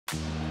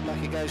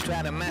Back it goes to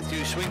Adam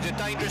Matthews, swings a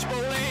dangerous ball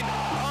in.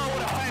 Oh,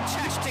 what a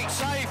fantastic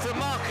save from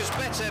Marcus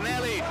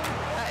Bettinelli.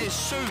 That is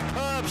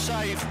superb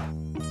save.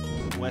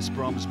 West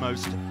Brom's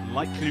most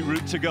likely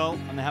route to goal,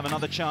 and they have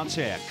another chance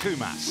here.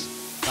 Kumas.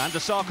 Van der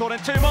Sar caught in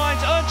two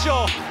minds.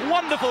 Earnshaw,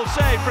 wonderful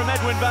save from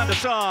Edwin van der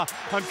Sar,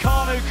 and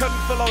Kanu couldn't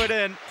follow it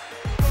in.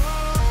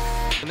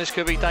 And this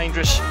could be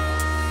dangerous.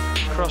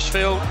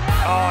 Crossfield.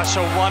 Oh, it's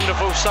a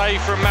wonderful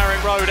save from Marek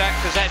Rodak,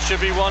 because that should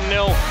be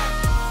 1-0.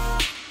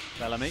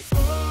 Bellamy.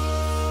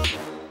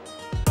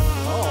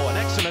 Oh, an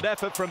excellent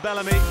effort from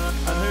Bellamy.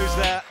 And who's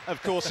there?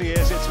 Of course he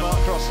is. It's Mark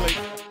Crossley.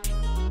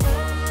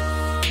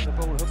 The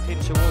ball hooked in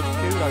towards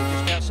Kulo,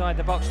 just outside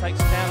the box, takes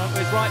it down onto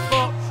his right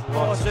foot.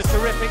 Oh, it's a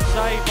terrific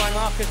save by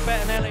Marcus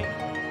Bettinelli.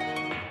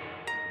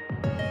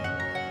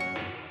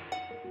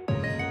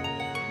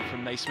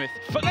 From Naismith.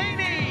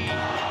 Fellaini!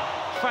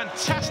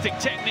 Fantastic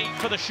technique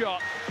for the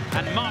shot.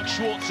 And Mark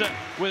Schwarzer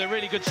with a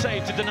really good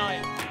save to deny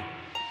it.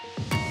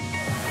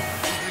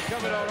 He's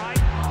recovered all right.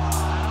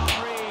 And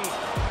Henry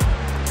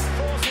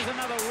forces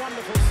another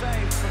wonderful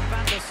save from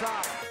Van der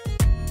Sar.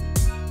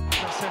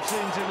 Josefson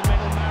into the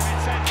middle, Maric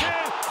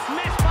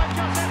missed by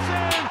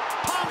Josefson,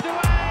 palmed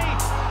away,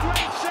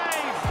 great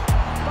save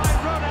by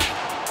Rodak.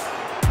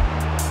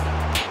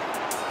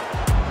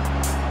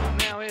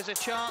 Now here's a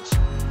chance.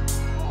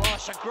 Oh,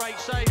 it's a great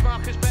save.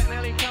 Marcus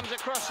Bettinelli comes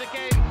across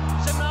again.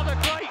 It's another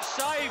great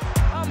save.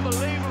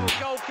 Unbelievable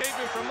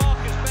goalkeeping from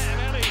Marcus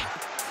Bettinelli.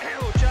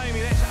 Oh,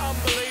 Jamie, that's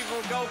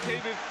unbelievable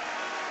goalkeeping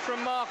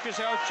from Marcus.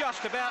 I was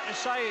just about to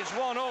say it's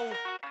 1-1.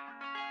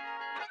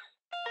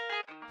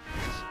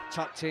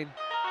 Tucked in.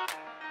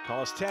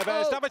 Carlos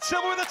Tevez, David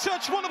Silva with a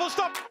touch, wonderful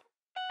stop.